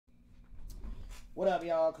What up,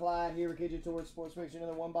 y'all? Clyde here with KJ Towards Sports Picture.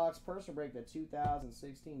 Another one box personal break. The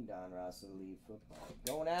 2016 Donruss Elite Football.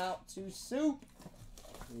 Going out to Soup.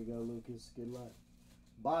 Here you go, Lucas. Good luck.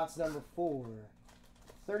 Box number 4.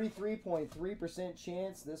 33.3%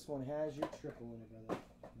 chance this one has your triple in it, brother.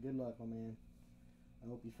 Good luck, my man. I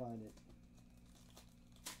hope you find it.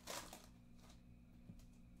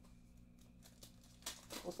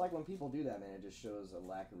 Well, it's like when people do that, man, it just shows a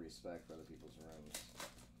lack of respect for other people's rooms.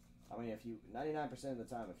 I mean, if you, 99% of the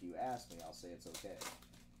time, if you ask me, I'll say it's okay.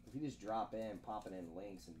 If you just drop in, popping in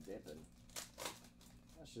links and dipping,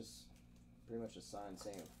 that's just pretty much a sign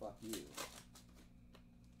saying, fuck you.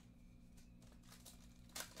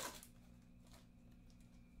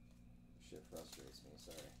 Shit frustrates me,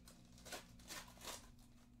 sorry.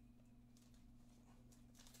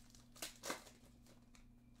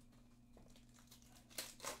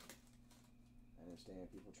 I understand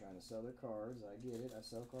people trying to sell their cards. I get it. I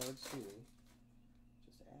sell cards too.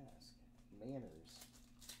 Just ask. Manners.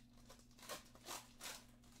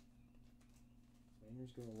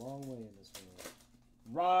 Manners go a long way in this world.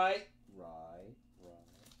 Right.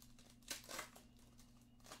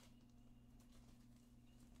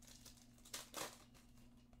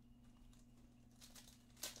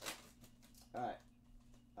 Alright.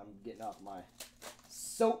 I'm getting off my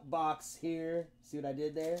soapbox here. See what I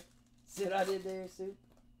did there? See what I did there, Soup?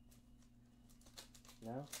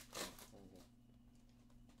 No? Okay.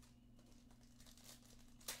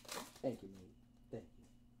 Thank you, mate. Thank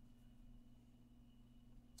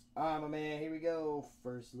you. Alright, my man. Here we go.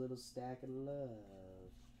 First little stack of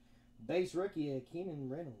love. Base rookie, Keenan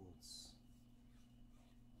Reynolds.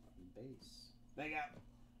 Base. Big out.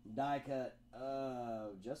 Die cut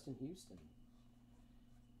of Justin Houston.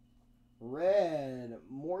 Red,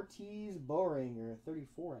 Mortiz Boehringer,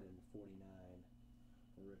 34 out of 49.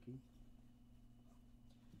 Rookie.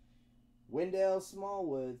 Wendell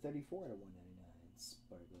Smallwood, 34 out of 199.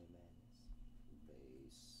 Sparkling Madness.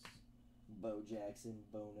 Base. Bo Jackson,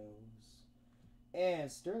 Bonos.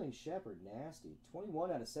 And Sterling Shepard, nasty.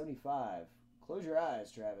 21 out of 75. Close your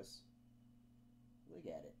eyes, Travis. Look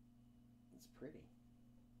at it. It's pretty.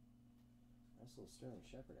 Nice little Sterling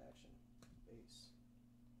Shepard action. Base.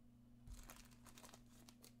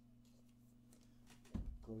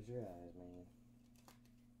 Close your eyes, man.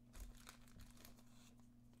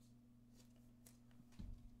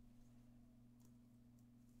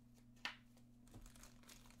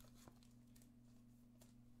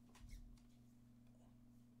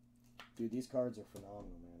 Dude, these cards are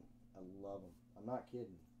phenomenal, man. I love them. I'm not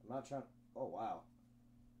kidding. I'm not trying. Oh, wow.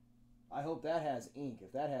 I hope that has ink.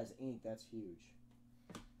 If that has ink, that's huge.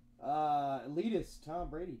 Elitist, Tom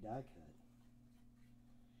Brady, die cut.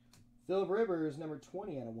 Phillip Rivers, number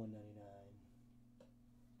 20 out of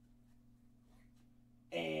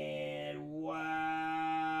 199. And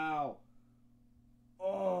wow.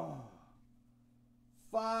 Oh.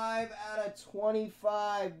 5 out of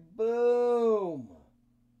 25. Boom.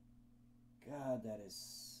 God, that is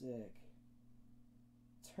sick.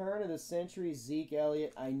 Turn of the century, Zeke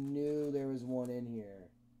Elliott. I knew there was one in here.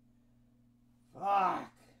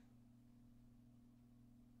 Fuck.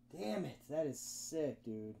 Damn it. That is sick,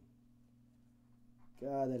 dude.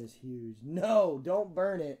 God, that is huge. No, don't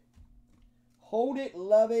burn it. Hold it,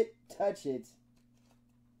 love it, touch it.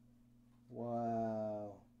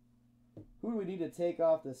 Wow. Who do we need to take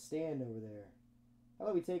off the stand over there? How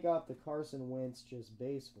about we take off the Carson Wentz just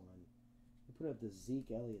base one? We put up the Zeke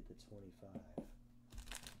Elliott, the 25.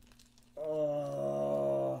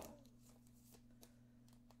 Oh.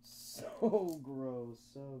 So gross,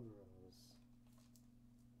 so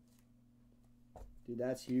gross. Dude,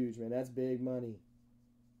 that's huge, man. That's big money.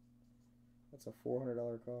 That's a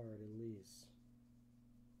 $400 card at least.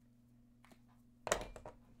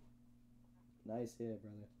 Nice hit,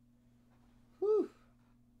 brother. Whew.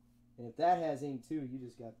 And if that has ink too, you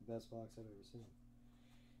just got the best box I've ever seen.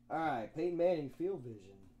 Alright, Peyton Manning, Field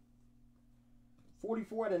Vision.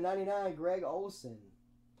 44 out of 99, Greg Olsen.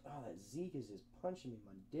 Oh, that Zeke is just punching me in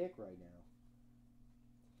my dick right now.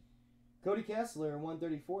 Cody Kessler,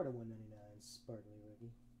 134 out of 199, sparkly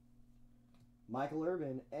rookie. Michael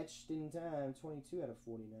Irvin, etched in time, 22 out of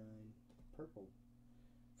 49, purple.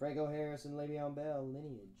 Franco Harris and Le'Veon Bell,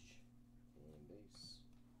 lineage. And base.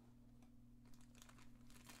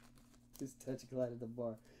 Just touch Clyde at the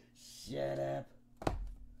bar. Shut up.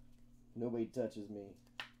 Nobody touches me.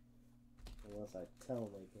 Unless I tell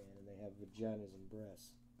them they can and they have vaginas and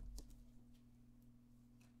breasts.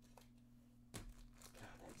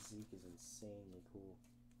 God, that Zeke is insanely cool.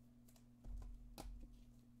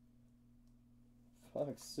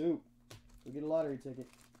 Fuck, Soup. Go get a lottery ticket.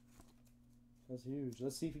 That's huge.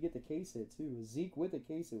 Let's see if you get the case hit, too. A Zeke with a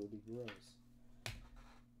case hit would be gross.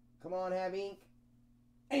 Come on, have ink.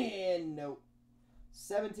 And nope.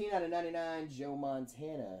 17 out of 99, Joe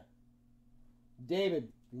Montana. David,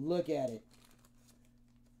 look at it.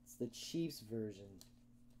 It's the Chiefs version.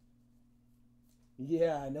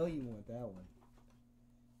 Yeah, I know you want that one.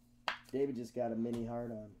 David just got a mini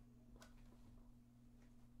hard on.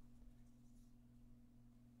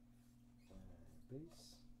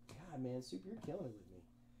 Base. God, man, Super, you're killing it with me.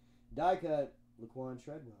 Die cut, Laquan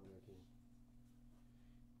Treadwell rookie.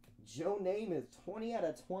 Joe Namath, 20 out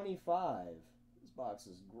of 25. This box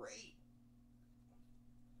is great.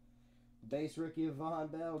 Base rookie of Von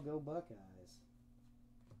Bell, go Buckeyes.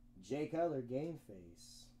 Jay Cutler, game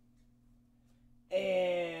face.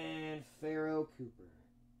 And Pharaoh Cooper.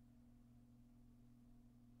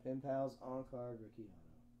 Pen Pals, on-card, rookie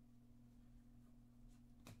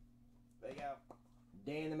auto. Big out.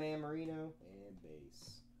 Dan the Man Marino, and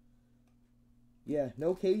base. Yeah,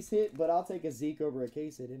 no case hit, but I'll take a Zeke over a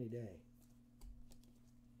case hit any day.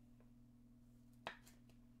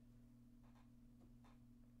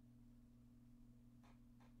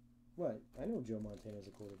 What? I know Joe Montana's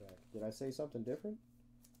a quarterback. Did I say something different?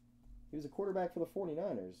 He was a quarterback for the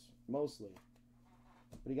 49ers, mostly.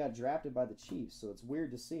 But he got drafted by the Chiefs, so it's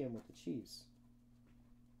weird to see him with the Chiefs.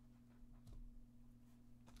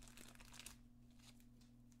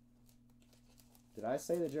 Did I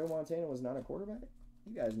say that Joe Montana was not a quarterback?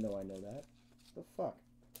 You guys know I know that. The fuck?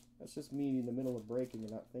 That's just me in the middle of breaking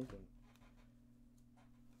and not thinking.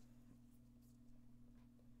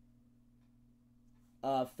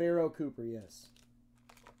 Pharaoh Cooper, yes.